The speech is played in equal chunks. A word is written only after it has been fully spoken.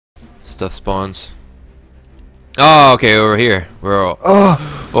stuff spawns. Oh, okay, over here. We're all.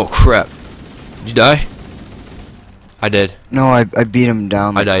 Oh crap! Did you die? I did. No, I beat him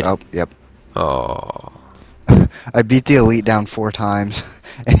down. I died. Oh, yep. Oh. I beat the elite down 4 times,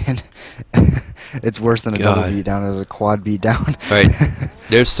 and it's worse than a double beat down. It was a quad beat down. All right,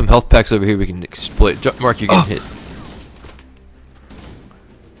 there's some health packs over here we can exploit. Mark, you're getting hit.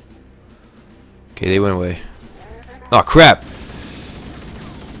 Okay, they went away. Oh crap!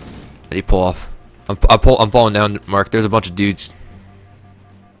 Did he pull off? I'm falling down, Mark. There's a bunch of dudes.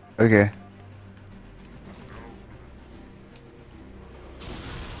 Okay.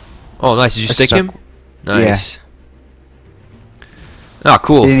 Oh, nice. Did you stick him? Nice. Yeah. Ah,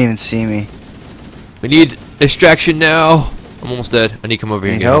 cool. He didn't even see me. We need extraction now. I'm almost dead. I need to come over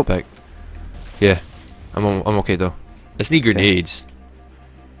here and get help back. Yeah, I'm okay though. I just need grenades.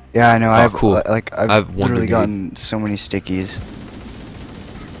 Yeah, I know. Oh, cool. I've literally gotten so many stickies.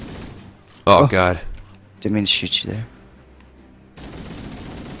 Oh god. Didn't mean to shoot you there.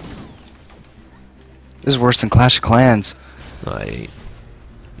 This is worse than Clash of Clans. No, I ain't.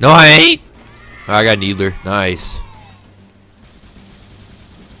 No, I ain't. Oh, I got a needler. Nice.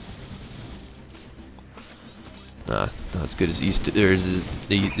 Not as good as it used to. There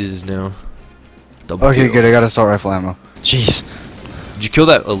is now. Double okay, kill. good. I got assault rifle ammo. Jeez. Did you kill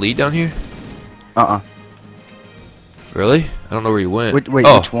that elite down here? Really? I don't know where you went. Wait,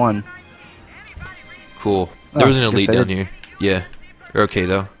 which one? Cool. There was an elite down here. Yeah. You're okay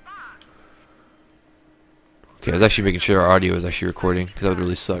though. Okay, I was actually making sure our audio was actually recording because that would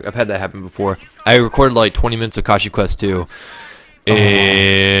really suck. I've had that happen before. I recorded like 20 minutes of Kashi Quest 2,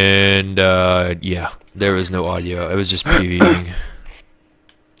 and yeah, there was no audio. It was just previewing.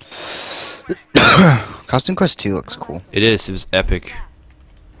 Costume Quest 2 looks cool. It is. It was epic.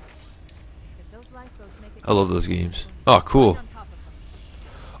 I love those games. Oh, cool.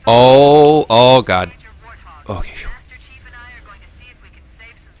 Oh god. Okay.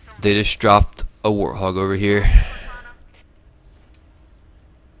 They just dropped a warthog over here.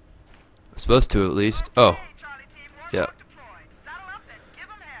 Supposed to, at least. Oh. Yeah.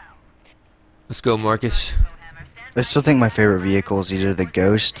 Let's go, Marcus. I still think my favorite vehicle is either the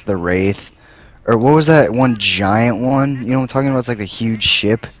Ghost, the Wraith, or what was that one giant one? You know what I'm talking about? It's like the huge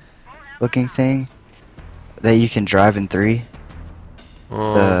ship looking thing that you can drive in 3.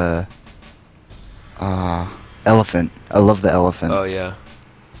 Oh. The elephant. I love the elephant. Oh yeah.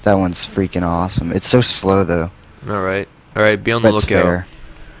 That one's freaking awesome. It's so slow though. Alright. Alright, be on the lookout. Fair.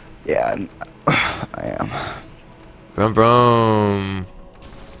 Yeah, I am. Vroom.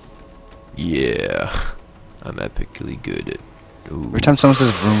 Yeah. I'm epically good at. Ooh. Every time someone says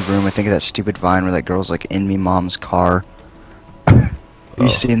vroom vroom, I think of that stupid Vine where that girl's like in me mom's car. Have you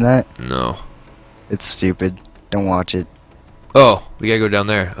seen that? No. It's stupid. Don't watch it. Oh, we gotta go down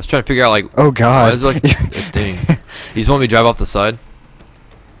there. I was trying to figure out like. Oh god. Why is there like a thing? You just want me to drive off the side?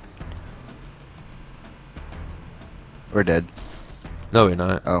 We're dead. No, we're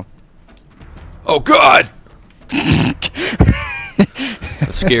not. Oh. Oh god!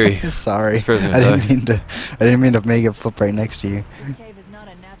 That's scary. Sorry. I didn't mean to make it flip right next to you.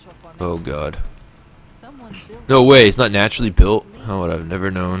 Oh god. No way, it's not naturally built. How would I've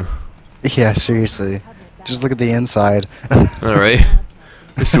never known. Yeah, seriously. Just look at the inside. Alright.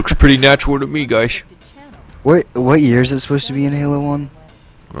 This looks pretty natural to me, guys. What year is it supposed to be in Halo 1?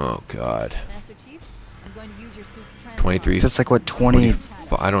 Oh god. 23. That's like what, 20?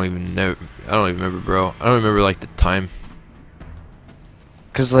 I don't even know. I don't even remember, bro. I don't remember like the time.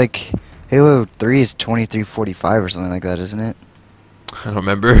 Cause like Halo 3 is 2345 or something like that, isn't it? I don't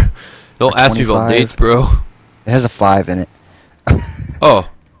remember. Don't ask me about dates, bro. It has a 5 in it. Oh,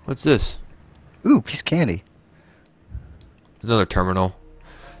 what's this? Ooh, piece of candy. There's another terminal.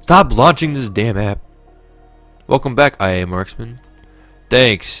 Stop launching this damn app. Welcome back, IA Marksman.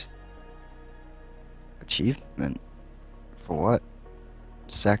 Thanks. Achievement. For what?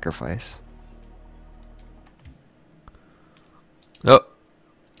 Sacrifice. Oh.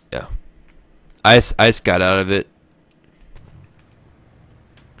 Yeah. I just got out of it.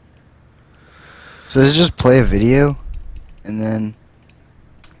 So does it just play a video? And then...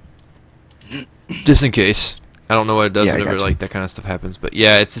 Just in case. I don't know what it does Yeah, whenever like that kind of stuff happens. But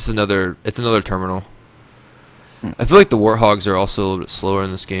yeah, it's just another terminal. I feel like the warthogs are also a little bit slower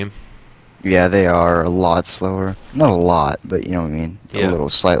in this game. Yeah, they are a lot slower. Not a lot, but you know what I mean. Yeah. A little,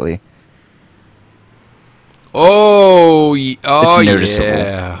 slightly. Oh, It's noticeable.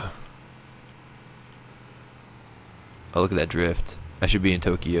 Yeah. Oh, look at that drift. I should be in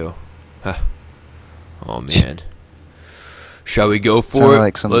Tokyo. Huh. Oh man. Shall we go for it?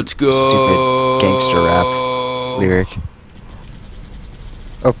 Like some Let's go. stupid gangster rap lyric.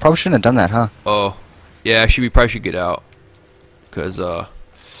 Oh, probably shouldn't have done that, huh? Oh, yeah. Actually, we probably should get out, cause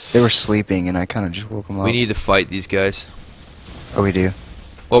they were sleeping and I kind of just woke them up. we need to fight these guys. Oh, we do.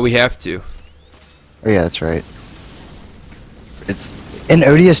 Well, we have to. Oh yeah, that's right. It's in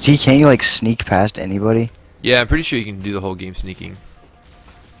ODST. Can't you like sneak past anybody? Yeah, I'm pretty sure you can do the whole game sneaking.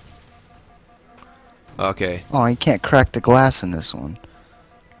 Okay. Oh, you can't crack the glass in this one.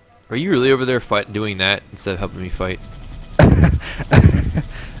 Are you really over there doing that instead of helping me fight?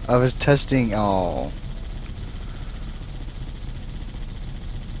 I was testing. Oh.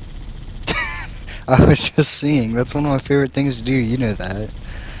 I was just seeing. That's one of my favorite things to do. You know that.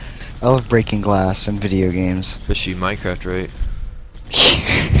 I love breaking glass in video games. Especially Minecraft, right?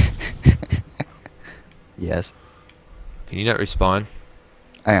 Yes. Can you not respawn?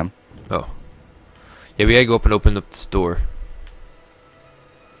 I am. Oh. Yeah, we gotta go up and open up this door.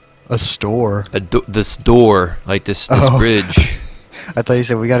 A store? This door, like this bridge. I thought you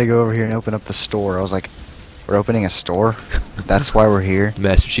said we gotta go over here and open up the store. I was like, we're opening a store? That's why we're here? The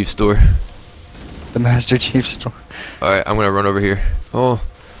Master Chief store. The Master Chief store. Alright, I'm gonna run over here. Oh.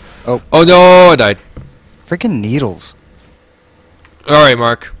 Oh. Oh no, I died. Freaking needles. Alright,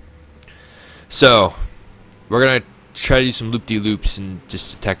 Mark. So, we're gonna try to do some loop-de-loops and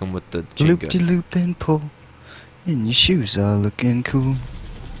just attack them with the chain gun. Loop-de-loop and pull, and your shoes are looking cool.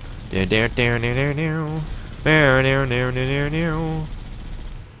 Shoot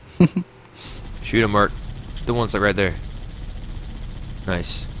him, Mark. The one's like right there.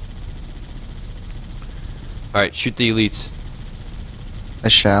 Nice. Alright, shoot the elites. I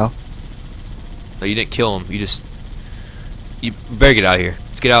shall. No, you didn't kill him. You better get out of here.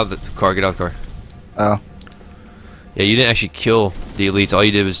 Let's get out of the car. Get out of the car. Oh. Yeah, you didn't actually kill the elites. All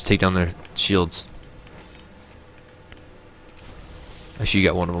you did was take down their shields. Actually, you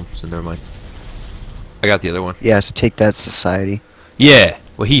got one of them, so never mind. I got the other one. Yes, take that, society. Yeah,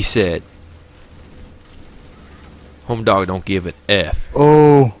 what he said. Home dog don't give an F.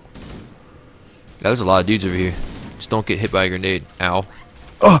 Oh. Yeah, there's a lot of dudes over here. Just don't get hit by a grenade. Ow.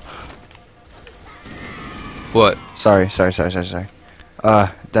 Oh. What? Sorry.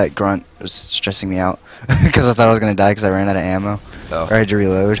 That grunt was stressing me out because I thought I was gonna die because I ran out of ammo. Oh. Or I had to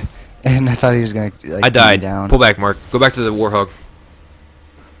reload, and I thought he was gonna. Like, I died. beat me down. Pull back, Mark. Go back to the Warhog.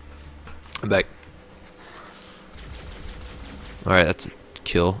 I'm back. Alright, that's a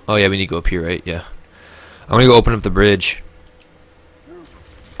kill. Oh yeah, we need to go up here, right? Yeah. I'm gonna go open up the bridge.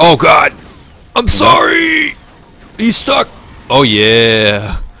 Oh god! I'm sorry! He's stuck! Oh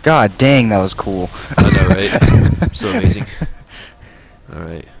yeah! God dang, that was cool. I know, right? So amazing.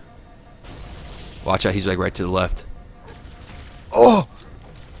 Alright. Watch out, he's like right to the left. Oh!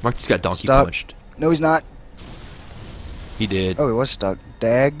 Mark just got donkey Stuck. punched. No, he's not. He did. Oh, he was stuck.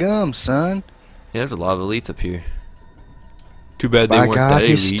 Daggum, son. Yeah, there's a lot of elites up here. Too bad they By weren't God, that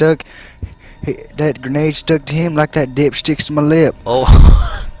he's elite. stuck. That grenade stuck to him like that dip sticks to my lip.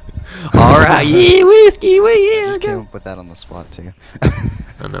 Oh. Alright, yeah, whiskey, well, yeah, Just go. came up with that on the spot too.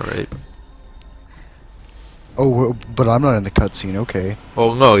 I know, right? Oh, well, but I'm not in the cutscene. Okay.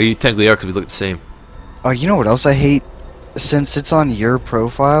 Well, no, you technically are because we look the same. Oh, you know what else I hate? Since it's on your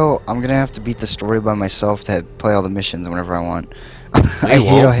profile, I'm gonna have to beat the story by myself to play all the missions whenever I want. I hate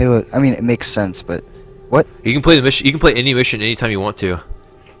how Halo. I mean, it makes sense, but what? You can play the mission. You can play any mission anytime you want to.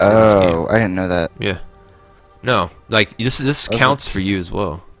 Oh, I didn't know that. Yeah. No, like this counts for you as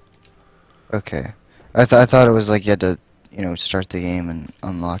well. Okay. I thought it was like you had to, you know, start the game and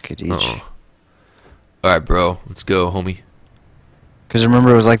unlock it each. All right, bro. Let's go, homie. Because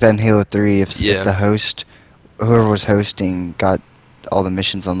remember, it was like that in Halo 3. If Yeah. the host, whoever was hosting, got all the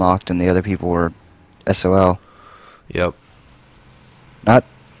missions unlocked, and the other people were SOL. Yep. Not.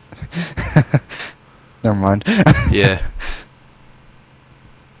 Never mind. Yeah.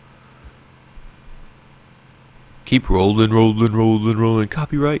 Keep rolling, rolling, rolling, rolling.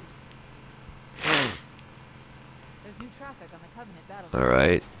 Copyright. There's new traffic on the Covenant battlefield. All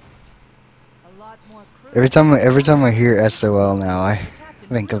right. A lot more crew. Every time I hear SOL now, I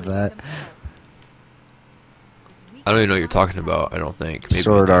think of that. I don't even know what you're talking about. I don't think. Maybe.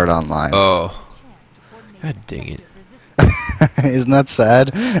 Sword Art Online. Oh. God dang it. Isn't that sad?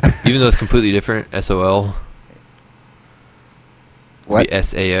 Even though it's completely different. SOL. What? Be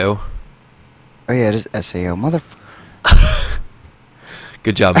SAO. Oh yeah, it is SAO. Mother.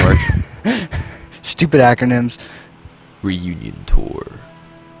 Good job, Mark. Stupid acronyms. Reunion tour.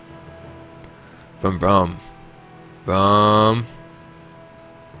 From.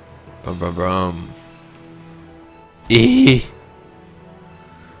 Eh.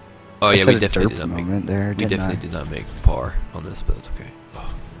 Oh I yeah, said we a definitely derp did not make. moment there, We didn't definitely I? did not make par on this, but that's okay.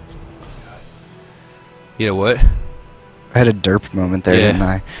 Oh, my God. You know what? I had a derp moment there, Yeah. didn't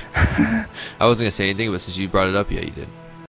I? I wasn't gonna say anything, but since you brought it up, yeah, you did.